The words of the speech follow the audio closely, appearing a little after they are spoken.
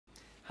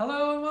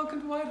Hello and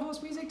welcome to White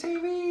Horse Music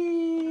TV!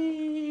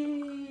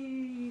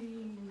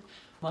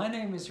 My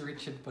name is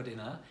Richard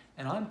Bodina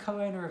and I'm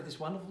co-owner of this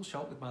wonderful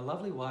shop with my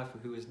lovely wife,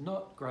 who is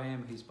not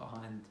Graham, who's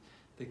behind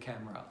the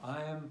camera.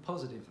 I am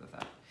positive of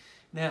that.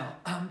 Now,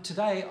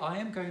 today I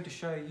am going to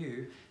show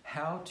you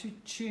how to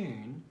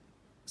tune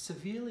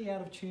severely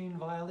out of tune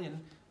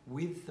violin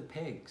with the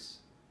pegs.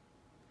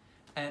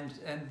 And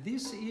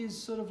this is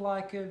sort of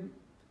like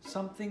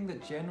something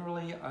that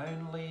generally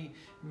only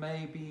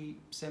maybe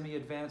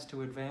semi-advanced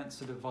to advanced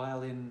sort of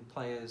violin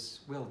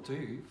players will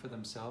do for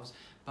themselves,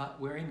 but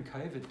we're in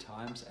COVID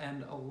times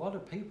and a lot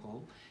of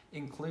people,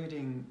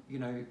 including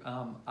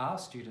our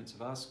students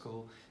of our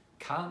school,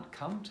 can't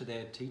come to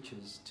their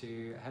teachers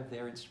to have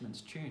their instruments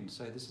tuned.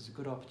 So this is a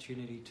good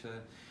opportunity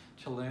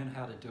to learn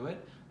how to do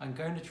it. I'm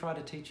going to try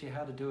to teach you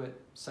how to do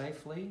it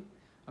safely.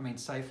 I mean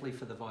safely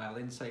for the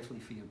violin, safely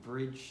for your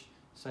bridge,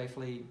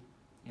 safely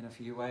in a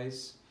few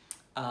ways.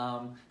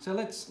 So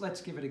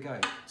let's give it a go.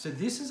 So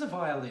this is a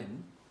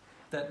violin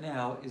that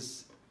now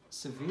is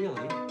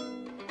severely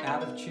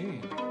out of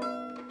tune.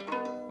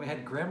 We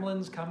had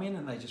gremlins come in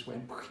and they just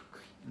went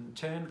and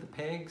turned the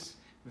pegs.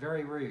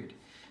 Very rude.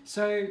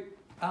 So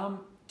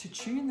to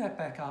tune that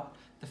back up,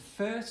 the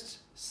first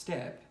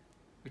step,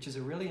 which is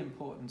a really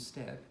important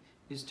step,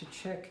 is to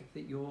check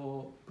that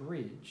your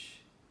bridge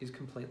is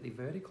completely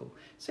vertical.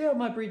 See how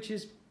my bridge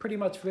is pretty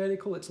much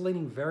vertical? It's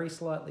leaning very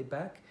slightly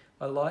back.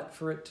 I like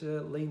for it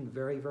to lean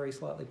very, very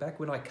slightly back.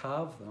 When I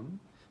carve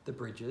them, the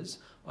bridges,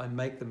 I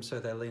make them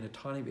so they lean a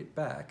tiny bit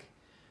back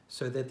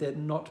so that they're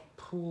not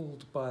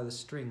pulled by the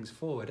strings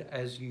forward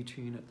as you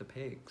tune at the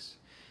pegs.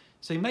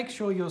 So you make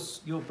sure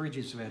your bridge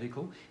is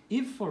vertical.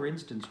 If, for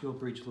instance, your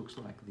bridge looks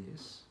like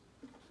this,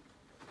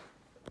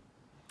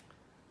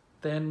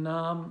 then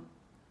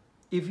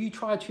if you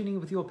try tuning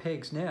with your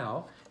pegs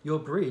now, your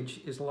bridge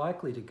is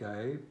likely to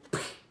go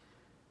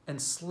and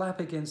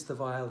slap against the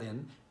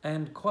violin,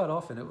 and quite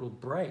often it will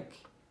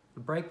break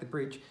the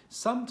bridge.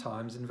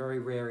 Sometimes, in very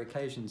rare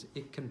occasions,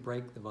 it can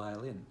break the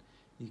violin.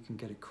 You can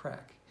get a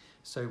crack.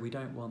 So we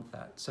don't want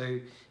that. So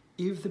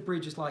if the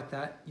bridge is like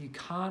that, you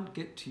can't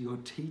get to your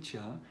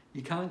teacher,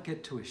 you can't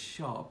get to a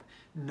shop,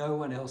 no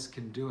one else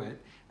can do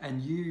it,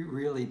 and you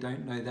really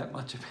don't know that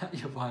much about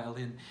your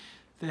violin,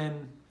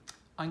 then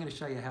I'm going to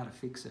show you how to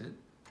fix it.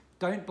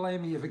 Don't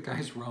blame me if it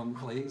goes wrong,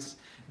 please.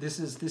 This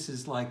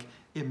is like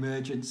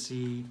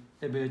emergency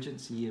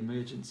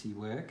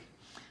work.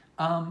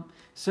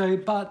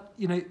 But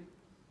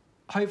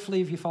hopefully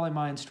if you follow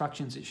my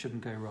instructions, it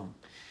shouldn't go wrong.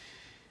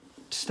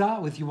 To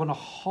start with, you want to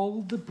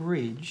hold the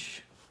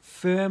bridge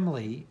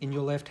firmly in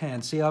your left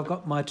hand. See, I've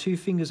got my two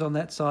fingers on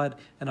that side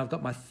and I've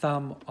got my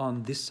thumb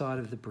on this side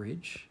of the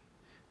bridge.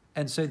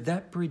 And so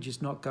that bridge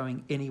is not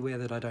going anywhere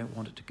that I don't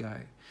want it to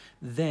go.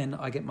 Then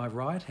I get my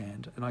right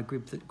hand and I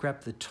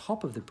grab the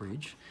top of the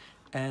bridge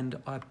and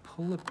I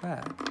pull it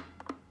back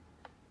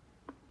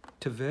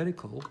to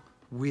vertical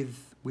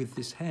with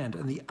this hand.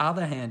 And the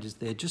other hand is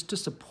there just to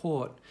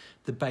support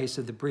the base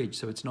of the bridge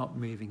so it's not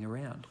moving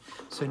around.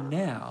 So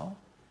now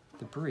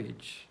the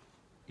bridge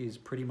is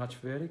pretty much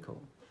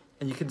vertical.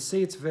 And you can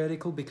see it's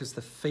vertical because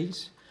the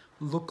feet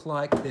look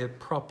like they're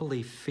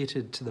properly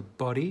fitted to the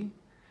body.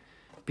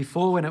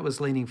 Before, when it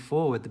was leaning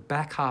forward, the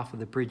back half of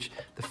the bridge,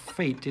 the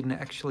feet didn't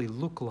actually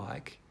look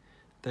like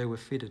they were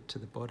fitted to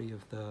the body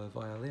of the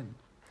violin.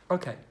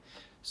 Okay,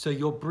 so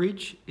your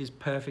bridge is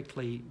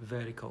perfectly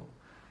vertical.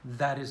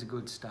 That is a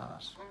good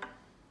start.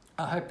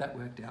 I hope that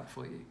worked out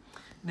for you.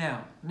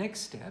 Now, next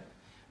step,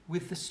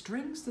 with the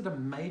strings that are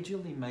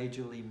majorly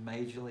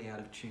out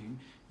of tune,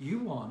 you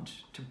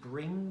want to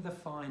bring the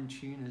fine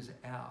tuners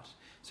out.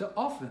 So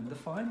often the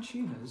fine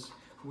tuners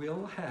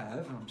will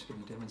have, and I'm just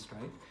going to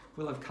demonstrate,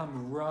 will have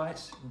come right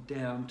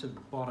down to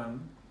the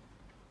bottom,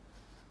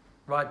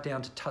 right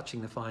down to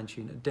touching the fine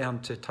tuner,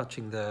 down to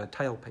touching the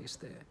tailpiece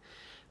there.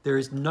 There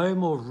is no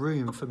more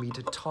room for me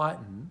to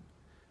tighten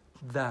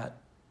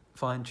that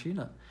fine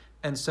tuner.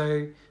 And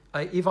so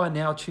if I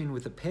now tune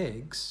with the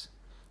pegs,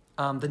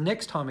 the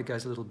next time it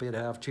goes a little bit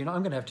out of tune,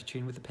 I'm going to have to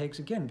tune with the pegs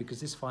again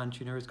because this fine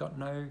tuner has got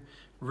no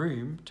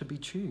room to be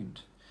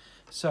tuned.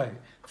 So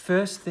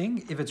first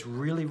thing, if it's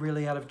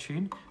really out of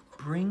tune,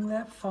 bring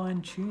that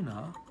fine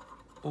tuner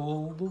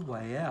all the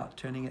way out,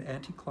 turning it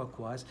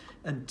anti-clockwise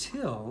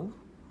until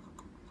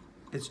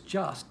it's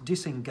just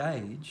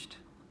disengaged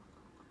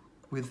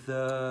with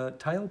the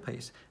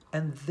tailpiece,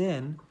 and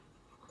then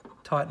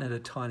tighten it a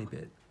tiny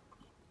bit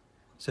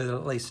so that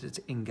at least it's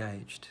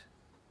engaged.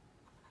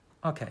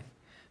 Okay,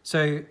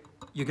 so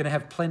you're going to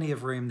have plenty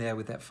of room there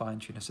with that fine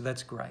tuner, so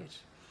that's great.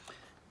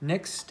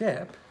 Next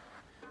step,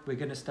 we're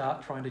going to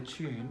start trying to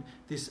tune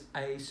this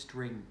A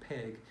string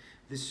peg.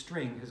 This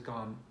string has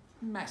gone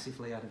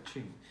massively out of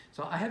tune.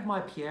 So I have my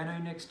piano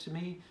next to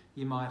me.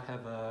 You might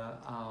have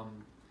a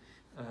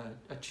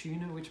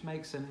tuner which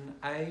makes an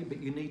A, but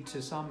you need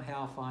to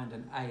somehow find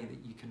an A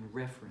that you can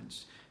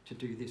reference to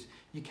do this.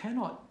 You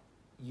cannot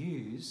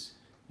use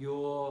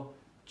your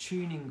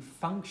tuning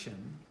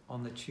function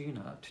on the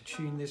tuner to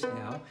tune this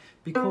now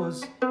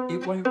because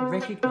it won't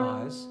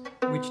recognize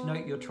which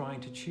note you're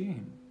trying to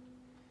tune.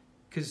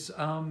 Because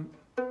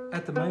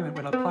at the moment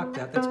when I pluck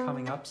that, that's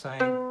coming up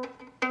saying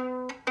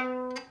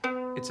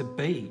it's a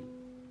B.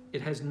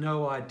 It has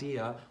no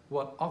idea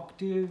what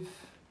octave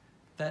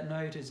that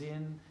note is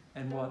in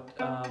and what,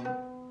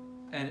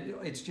 and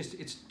it's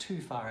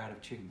too far out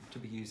of tune to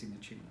be using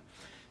the tuner.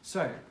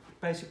 So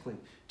basically,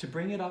 to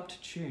bring it up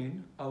to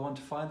tune, I want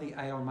to find the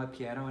A on my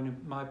piano, and in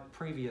my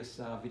previous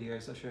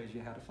videos I showed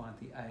you how to find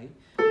the A.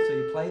 So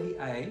you play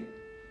the A,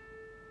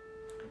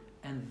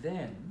 and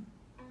then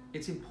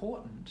it's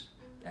important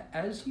that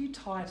as you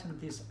tighten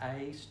this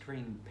A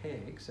string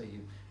peg, so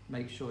you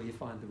make sure you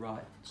find the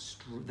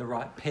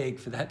right peg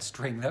for that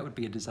string. That would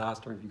be a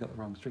disaster if you got the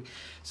wrong string.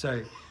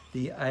 So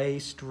the A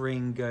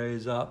string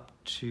goes up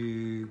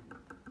to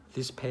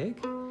this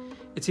peg.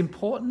 It's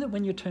important that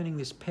when you're turning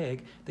this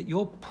peg that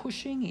you're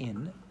pushing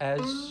in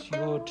as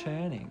you're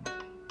turning.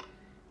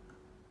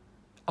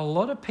 A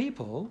lot of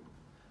people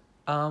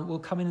will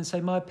come in and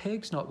say, my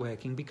peg's not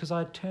working because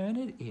I turn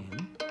it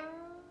in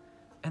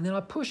and then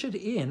I push it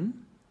in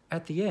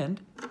at the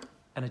end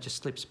and it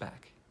just slips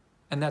back.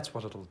 And that's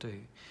what it'll do.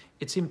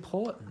 It's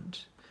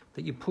important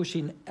that you push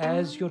in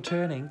as you're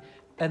turning,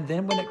 and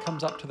then when it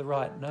comes up to the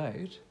right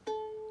note,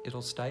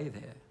 it'll stay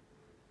there.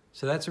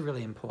 So that's a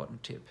really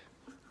important tip.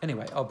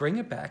 Anyway, I'll bring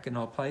it back and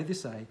I'll play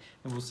this A,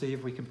 and we'll see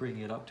if we can bring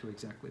it up to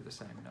exactly the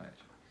same note.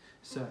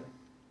 So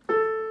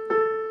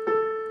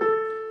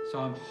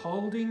I'm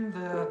holding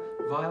the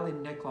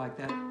violin neck like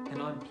that,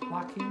 and I'm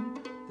plucking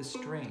the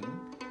string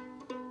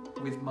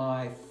with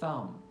my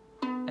thumb.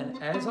 And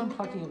as I'm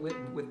plucking it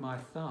with my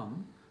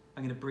thumb,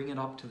 I'm going to bring it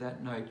up to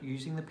that note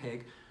using the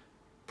peg,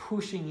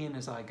 pushing in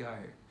as I go.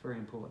 Very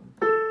important.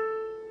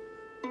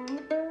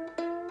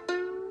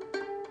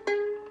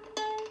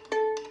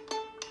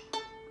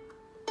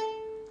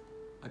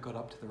 I got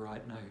up to the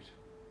right note.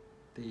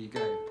 There you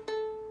go.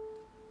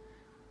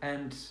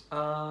 And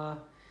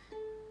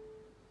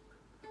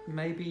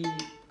maybe,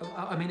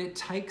 I mean, it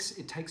takes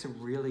a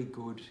really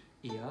good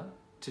ear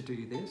to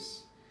do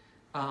this.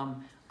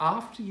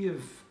 After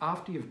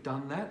you've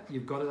done that,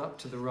 you've got it up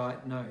to the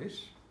right note.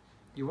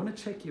 You want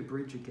to check your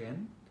bridge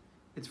again.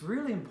 It's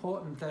really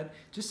important that,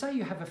 just say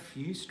you have a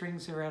few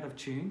strings that are out of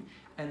tune,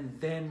 and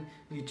then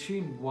you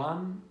tune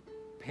one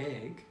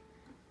peg,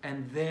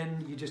 and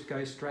then you just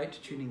go straight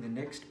to tuning the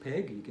next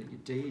peg. You get your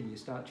D and you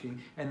start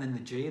tuning, and then the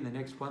G and the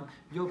next one.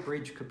 Your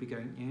bridge could be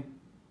going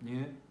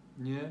yeah,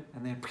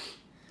 and then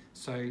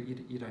so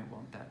you don't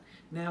want that.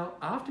 Now,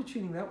 after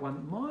tuning that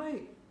one, my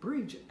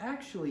bridge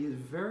actually is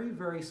very,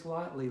 very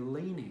slightly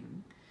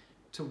leaning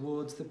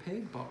towards the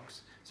peg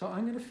box. So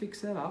I'm going to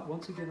fix that up.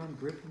 Once again, I'm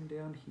gripping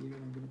down here.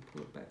 I'm going to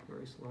pull it back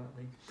very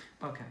slightly.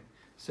 Okay,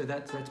 so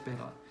that's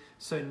better.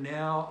 So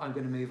now I'm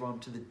going to move on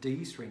to the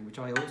D string, which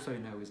I also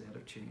know is out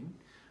of tune.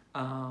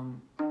 Oh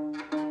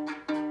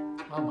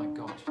my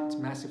gosh, it's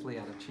massively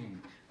out of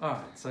tune. All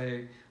right,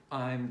 so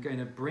I'm going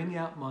to bring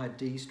out my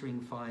D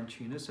string fine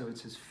tuner so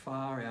it's as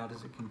far out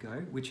as it can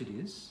go, which it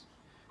is.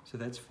 So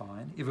that's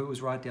fine. If it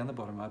was right down the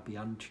bottom, I'd be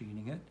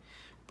untuning it,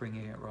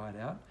 bringing it right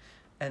out.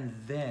 And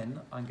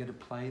then I'm going to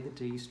play the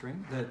D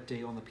string, the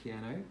D on the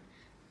piano,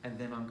 and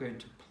then I'm going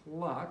to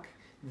pluck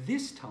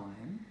this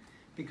time,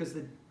 because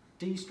the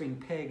D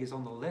string peg is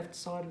on the left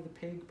side of the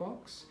peg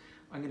box.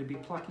 I'm going to be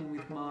plucking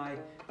with my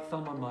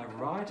thumb on my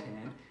right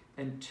hand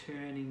and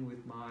turning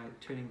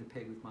the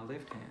peg with my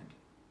left hand.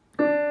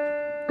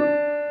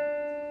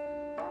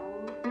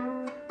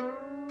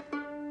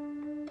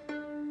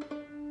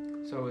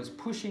 So I was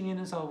pushing in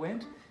as I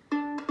went,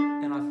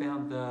 and I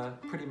found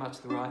pretty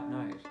much the right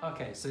note.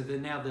 Okay, so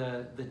now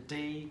the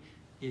D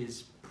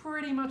is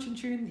pretty much in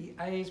tune, the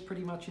A is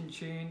pretty much in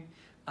tune.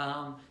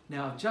 Now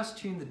I've just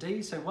tuned the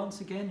D, so once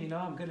again,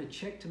 I'm going to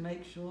check to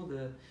make sure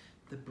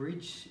the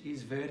bridge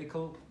is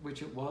vertical,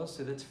 which it was,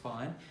 so that's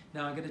fine.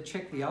 Now I'm going to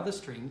check the other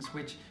strings,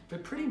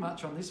 but pretty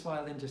much on this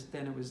violin just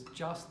then it was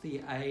just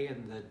the A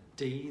and the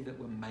D that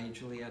were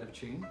majorly out of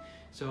tune.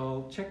 So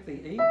I'll check the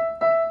E.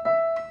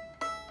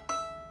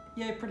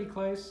 Yeah, pretty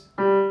close.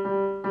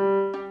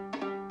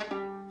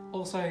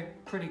 Also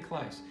pretty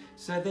close.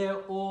 So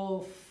they're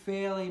all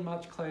fairly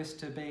much close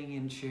to being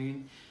in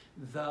tune.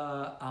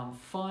 The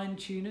fine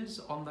tuners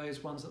on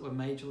those ones that were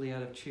majorly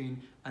out of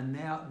tune are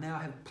now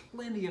have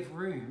plenty of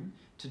room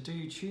to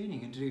do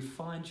tuning and to do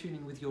fine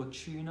tuning with your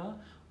tuner,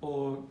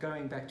 or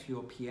going back to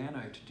your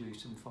piano to do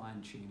some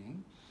fine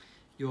tuning.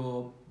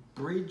 Your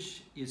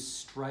bridge is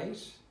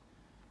straight.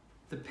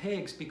 The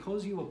pegs,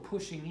 because you were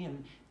pushing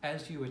in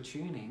as you were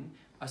tuning,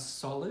 are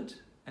solid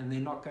and they're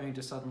not going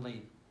to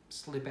suddenly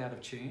slip out of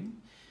tune.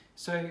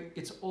 So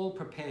it's all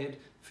prepared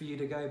for you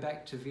to go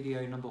back to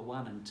video number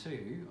 1 and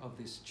 2 of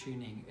this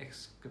tuning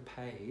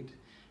escapade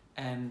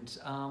and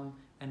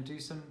do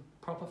some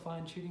proper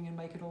fine tuning and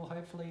make it all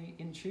hopefully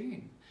in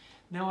tune.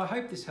 Now I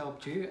hope this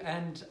helped you,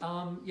 and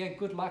yeah,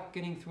 good luck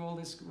getting through all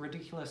this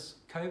ridiculous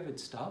COVID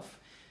stuff,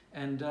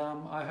 and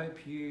I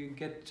hope you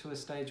get to a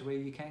stage where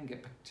you can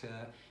get back to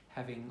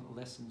having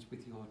lessons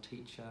with your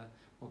teacher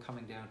or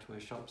coming down to a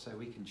shop so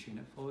we can tune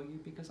it for you,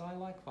 because I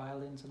like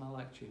violins and I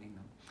like tuning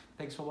them.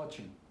 Thanks for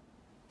watching.